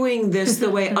not doing this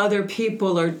the way other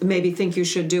people or maybe think you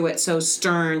should do it, so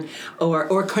stern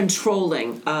or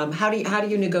controlling? How do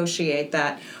you negotiate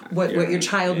that? What your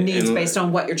child needs based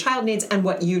on what your child needs and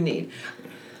what you need?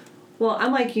 Well,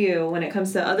 I'm like you when it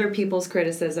comes to other people's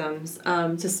criticisms.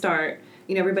 To start,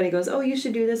 everybody goes, oh, you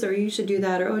should do this or you should do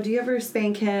that, or oh, do you ever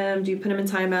spank him? Do you put him in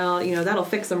timeout? That'll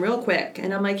fix him real quick.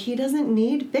 And I'm like, he doesn't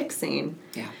need fixing.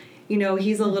 Yeah.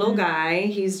 He's a little guy.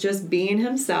 He's just being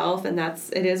himself, and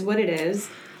it is what it is.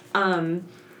 And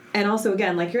also,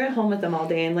 again, you're at home with them all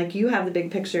day, and you have the big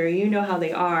picture. You know how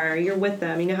they are. You're with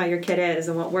them. You know how your kid is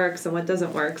and what works and what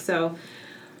doesn't work. So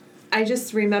I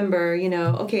just remember,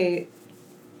 okay,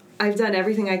 I've done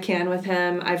everything I can with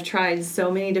him. I've tried so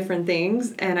many different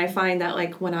things, and I find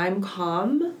that when I'm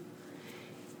calm,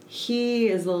 he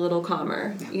is a little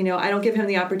calmer. I don't give him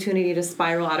the opportunity to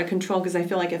spiral out of control, because I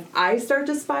feel like if I start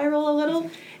to spiral a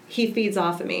little, he feeds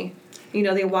off of me.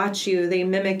 They watch you, they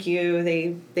mimic you,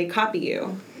 they copy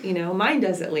you. Mine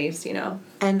does at least,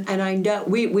 And I know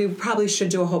we probably should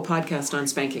do a whole podcast on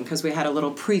spanking, because we had a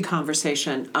little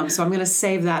pre-conversation. So I'm going to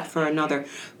save that for another.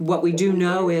 What we do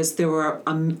know is there are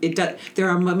a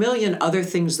million other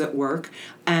things that work,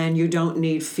 and you don't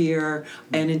need fear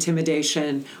and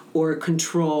intimidation or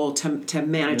control to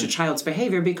manage a child's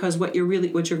behavior, because what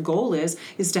your goal is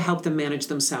to help them manage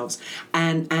themselves.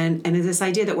 And this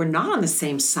idea that we're not on the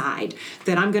same side,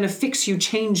 that I'm going to fix you,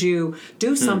 change you,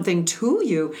 do something to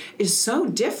you, is so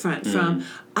different from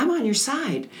I'm on your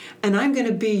side and I'm going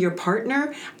to be your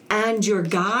partner, and your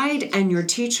guide and your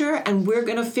teacher, and we're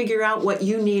going to figure out what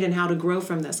you need and how to grow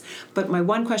from this. But my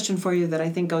one question for you that I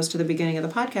think goes to the beginning of the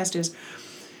podcast is,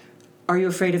 are you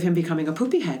afraid of him becoming a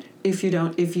poopy head? If you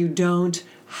don't, do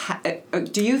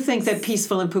you think that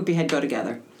peaceful and poopy head go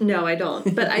together? No, I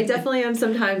don't. But I definitely am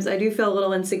sometimes. I do feel a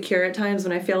little insecure at times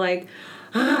when I feel like,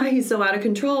 he's so out of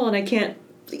control and I can't,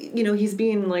 he's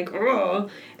being like, ugh.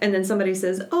 And then somebody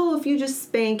says, oh, if you just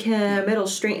spank him, it'll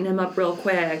straighten him up real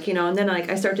quick, and then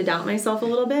I start to doubt myself a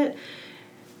little bit.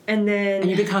 And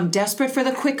you become desperate for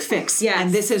the quick fix. Yes.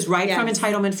 And this is from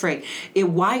Entitlement Free.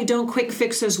 Why don't quick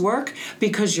fixes work?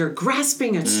 Because you're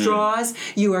grasping at straws.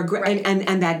 You are,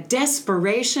 and that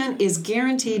desperation is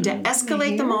guaranteed to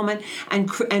escalate the moment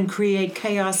and create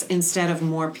chaos instead of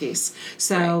more peace.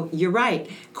 So you're right.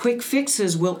 Quick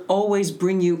fixes will always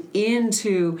bring you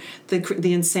into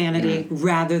the insanity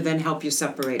rather than help you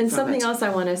separate. And from something it. else I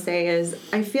want to say is,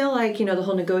 I feel like the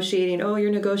whole negotiating. Oh,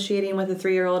 you're negotiating with a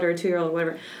 3-year-old or a 2-year-old,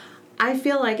 whatever. I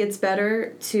feel like it's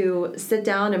better to sit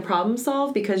down and problem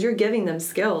solve because you're giving them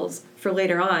skills for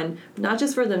later on, not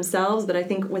just for themselves, but I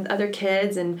think with other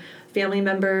kids and family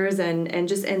members and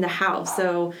just in the house.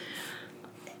 So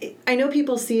I know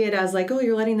people see it as like, oh,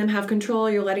 you're letting them have control,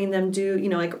 you're letting them do,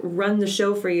 run the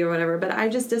show for you or whatever, but I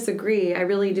just disagree. I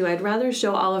really do. I'd rather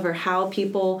show Oliver how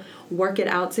people work it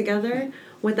out together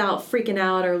without freaking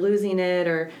out or losing it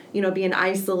or being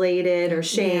isolated or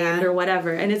shamed or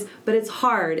whatever. And it's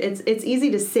hard. It's easy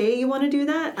to say you want to do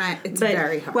that. It's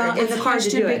very hard. Well, It's and the hard to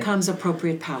question do it. becomes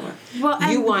appropriate power. Well,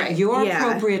 you want your yeah.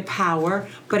 appropriate power,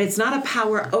 but it's not a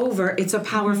power over, it's a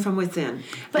power from within.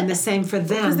 And the same for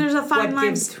them. Because there's a fine What line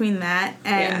gives- between that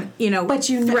and, But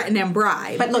threaten and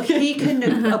bribe. But look, he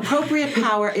can. Appropriate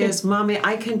power is, Mommy,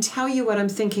 I can tell you what I'm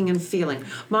thinking and feeling.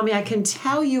 Mommy, I can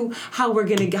tell you how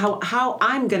how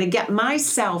I'm gonna get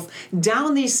myself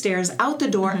down these stairs, out the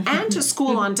door, and to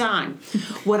school on time.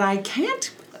 What I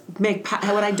can't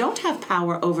what I don't have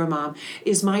power over, Mom,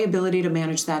 is my ability to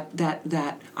manage that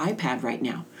iPad right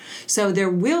now. So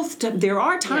there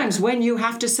are times when you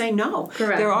have to say no.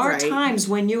 Correct. There are Right. times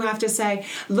when you have to say,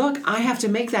 look, I have to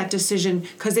make that decision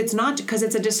because it's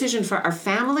a decision for our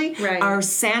family, Right. our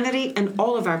sanity, and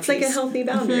all of our peace. It's like a healthy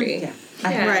boundary.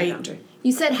 I have a Right. boundary.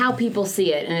 You said how people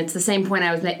see it, and it's the same point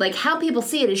I was making. Like, how people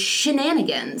see it is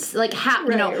shenanigans. Like, how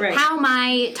Right. how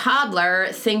my toddler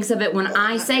thinks of it when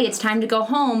I say it's time to go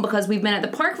home because we've been at the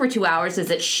park for 2 hours is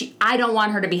that I don't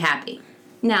want her to be happy.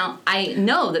 Now, I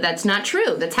know that that's not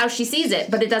true. That's how she sees it,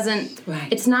 but it doesn't,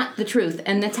 it's not the truth.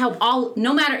 And that's how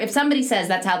no matter if somebody says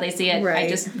that's how they see it, Right. I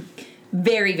just,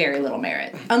 very, very little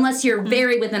merit. Unless you're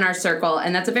very within our circle,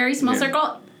 and that's a very small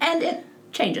circle, and it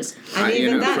changes. And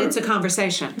even it's a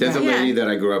conversation. There's a Yeah. lady that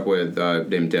I grew up with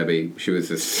named Debbie. She was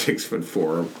a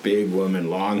 6'4", big woman,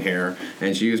 long hair,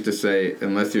 and she used to say,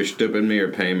 "Unless you're stooping me or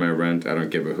paying my rent, I don't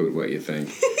give a hoot what you think."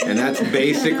 And that's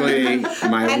basically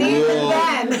my rule.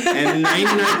 And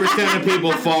 99% of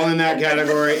people fall in that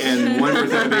category, and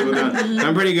 1% of people don't.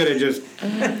 I'm pretty good at just,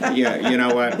 you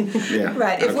know what? Yeah.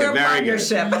 Right. If Okay, we're a very good.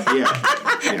 partnership.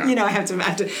 Yeah. I have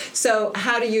to. So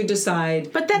how do you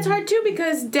decide? But that's hard too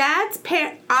because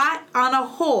on a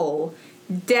whole,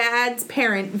 dads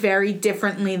parent very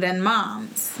differently than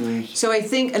moms. So I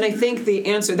think the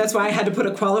answer. That's why I had to put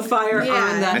a qualifier Yeah.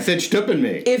 on that. I said stooping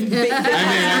me. If I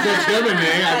said stooping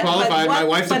me. I qualified my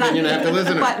wife's opinion. I have to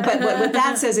listen to it. But what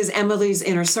that says is Emily's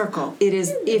inner circle. It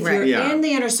is if you're Yeah. in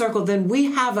the inner circle, then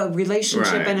we have a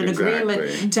relationship Right, and an exactly.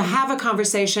 agreement to have a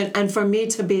conversation, and for me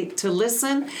to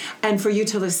listen, and for you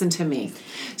to listen to me.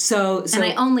 So And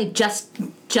I only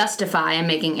justify, I'm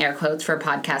making air quotes for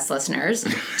podcast listeners,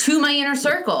 to my inner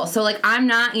circle. So, like, I'm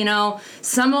not,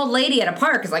 some old lady at a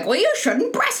park is like, well, you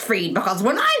shouldn't breastfeed because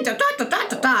when I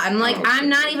I'm like, I'm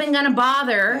not even going to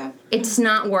bother. Yeah. It's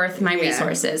not worth my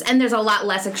resources. And there's a lot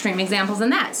less extreme examples than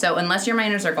that. So, unless you're my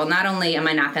inner circle, not only am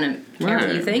I not going to care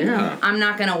what you think, I'm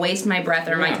not going to waste my breath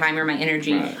or my time or my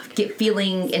energy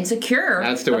feeling insecure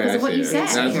That's the way because I of what see you it. said.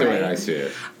 That's the way I see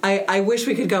it. I wish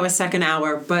we could go a second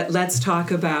hour, but let's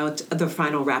talk about the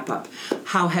final wrap-up.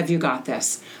 How have you got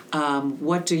this?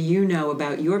 What do you know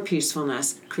about your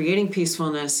peacefulness, creating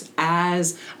peacefulness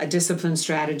as a discipline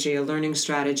strategy, a learning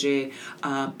strategy,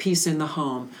 peace in the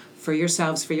home, for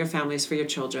yourselves, for your families, for your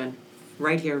children,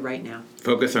 right here, right now?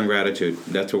 Focus on gratitude.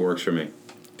 That's what works for me.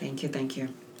 Thank you.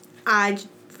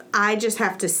 I just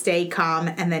have to stay calm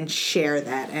and then share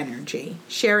that energy.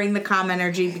 Sharing the calm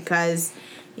energy because,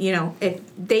 if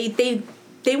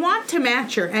they want to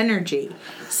match your energy.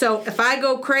 So if I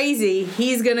go crazy,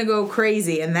 he's going to go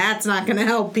crazy, and that's not going to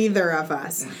help either of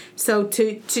us. So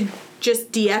to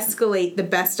just de-escalate the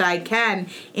best I can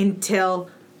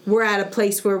until we're at a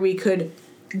place where we could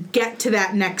get to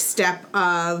that next step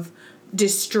of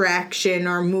distraction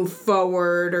or move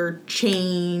forward or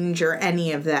change or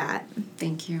any of that?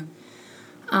 Thank you.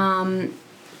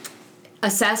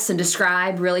 Assess and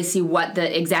describe, really see what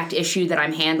the exact issue that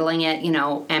I'm handling it,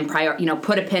 and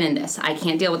put a pin in this. I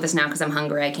can't deal with this now because I'm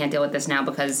hungry. I can't deal with this now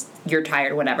because you're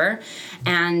tired, whatever.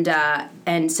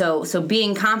 And so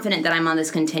being confident that I'm on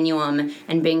this continuum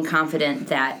and being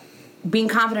confident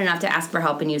enough to ask for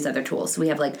help and use other tools. So we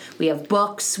have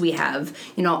books, we have,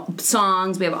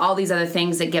 songs, we have all these other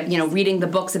things that get, reading the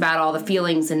books about all the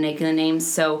feelings and making the names.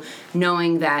 So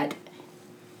knowing that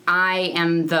I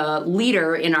am the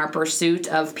leader in our pursuit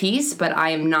of peace, but I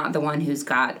am not the one who's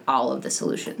got all of the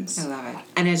solutions. I love it.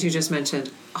 And as you just mentioned,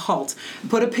 halt.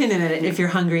 Put a pin in it if you're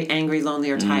hungry, angry,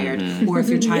 lonely, or tired, or if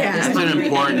your child is That's an hungry,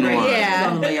 important angry,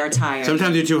 one. lonely, or tired.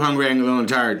 Sometimes you're too hungry, angry, lonely, and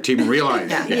tired to even realize.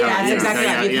 That's exactly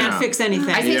right. You can't fix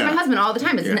anything. I say to my husband all the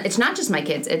time, it's not just my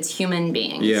kids, it's human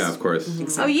beings. Yeah, of course.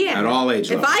 Oh yeah. At all age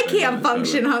levels. If I can't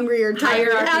function hungry or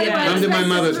tired, Come to my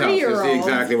mother's house. It's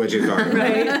exactly what you're talking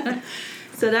about. Right.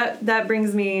 So that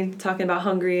brings me talking about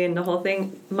hungry and the whole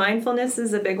thing. Mindfulness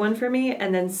is a big one for me,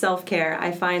 and then self-care.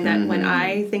 I find that when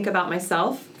I think about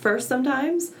myself first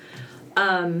sometimes,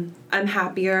 I'm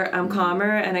happier, I'm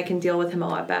calmer, and I can deal with him a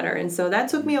lot better. And so that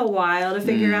took me a while to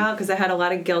figure out because I had a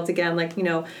lot of guilt again, like,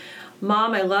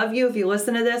 Mom, I love you. If you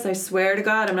listen to this, I swear to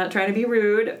God, I'm not trying to be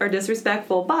rude or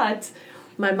disrespectful, but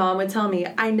my mom would tell me,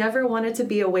 I never wanted to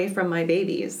be away from my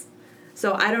babies.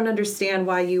 So I don't understand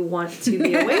why you want to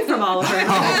be away from all of her.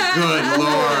 Oh, good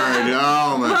Lord.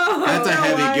 Oh, my. That's a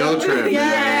heavy guilt trip. Yeah.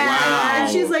 Man. Wow. And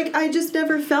she's like, I just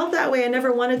never felt that way. I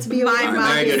never wanted to be away from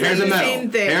mom Very good. Here's a medal. same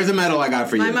thing. Here's a medal I got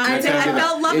for you. My mom said, I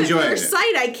felt love at Enjoy first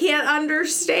sight. I can't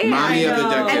understand. Mommy of the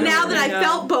decade. And now that I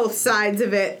felt both sides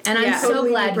of it, And I'm so totally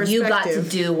new glad you got to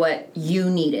perspective. do what you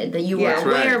needed, that you were Yeah.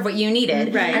 aware Right. of what you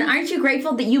needed. Right. And aren't you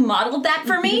grateful that you modeled that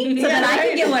for me so that I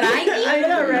could get what I need? I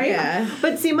know, right? Yeah.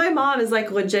 But see, my mom is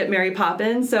like legit Mary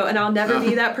Poppins, and I'll never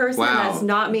be that person. Wow. That's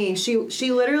not me. She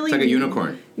literally. It's like a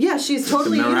unicorn. Yeah, she's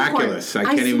totally miraculous.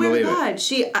 Unicorn. I can't even swear believe to it.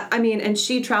 God, and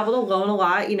she traveled alone a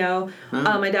lot.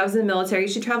 My dad was in the military.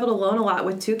 She traveled alone a lot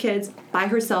with 2 kids by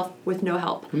herself with no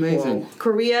help. Amazing.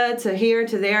 Korea to here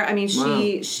to there. I mean,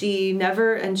 Wow. she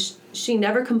never she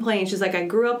never complained. She's like, I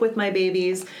grew up with my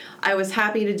babies. I was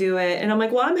happy to do it, and I'm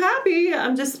like, well, I'm happy.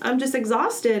 I'm just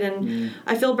exhausted, and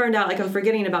I feel burned out. Like I'm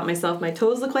forgetting about myself. My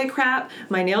toes look like crap.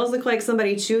 My nails look like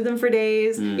somebody chewed them for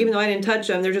days, even though I didn't touch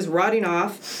them. They're just rotting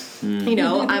off.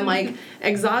 I'm like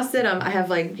exhausted. I have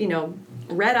like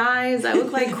red eyes. I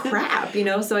look like crap.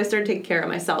 So I started taking care of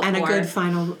myself. And more. a good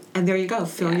final, and there you go.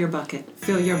 Fill your bucket.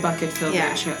 Fill your bucket. Fill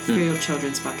your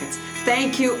children's buckets.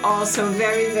 Thank you all so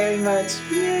very, very much.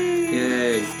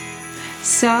 Yay.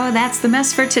 So that's the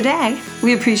mess for today.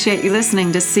 We appreciate you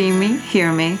listening to See Me,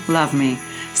 Hear Me, Love Me.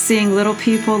 Seeing little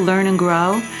people learn and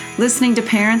grow, listening to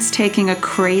parents taking a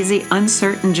crazy,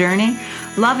 uncertain journey,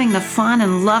 loving the fun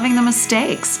and loving the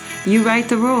mistakes. You write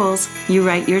the rules, you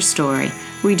write your story.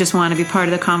 We just want to be part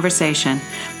of the conversation.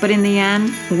 But in the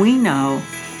end, we know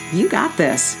you got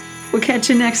this. We'll catch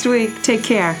you next week. Take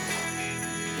care.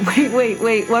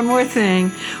 Wait, one more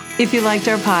thing. If you liked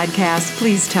our podcast,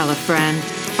 please tell a friend.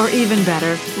 Or even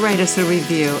better, write us a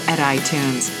review at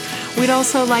iTunes. We'd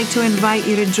also like to invite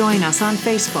you to join us on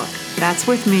Facebook. That's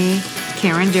with me,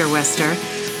 Karen Deerwester,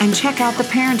 and check out the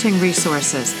parenting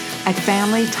resources at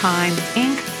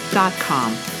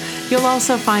FamilyTimeInc.com. You'll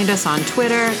also find us on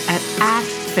Twitter at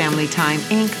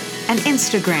FamilyTimeInc and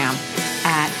Instagram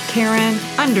at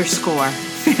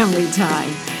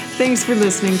Karen_FamilyTime. Thanks for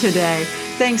listening today.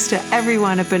 Thanks to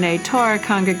everyone at B'nai Torah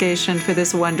Congregation for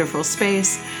this wonderful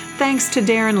space. Thanks to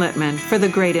Darren Littman for the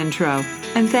great intro.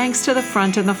 And thanks to the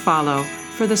front and the follow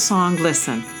for the song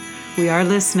Listen. We are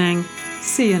listening.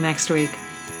 See you next week.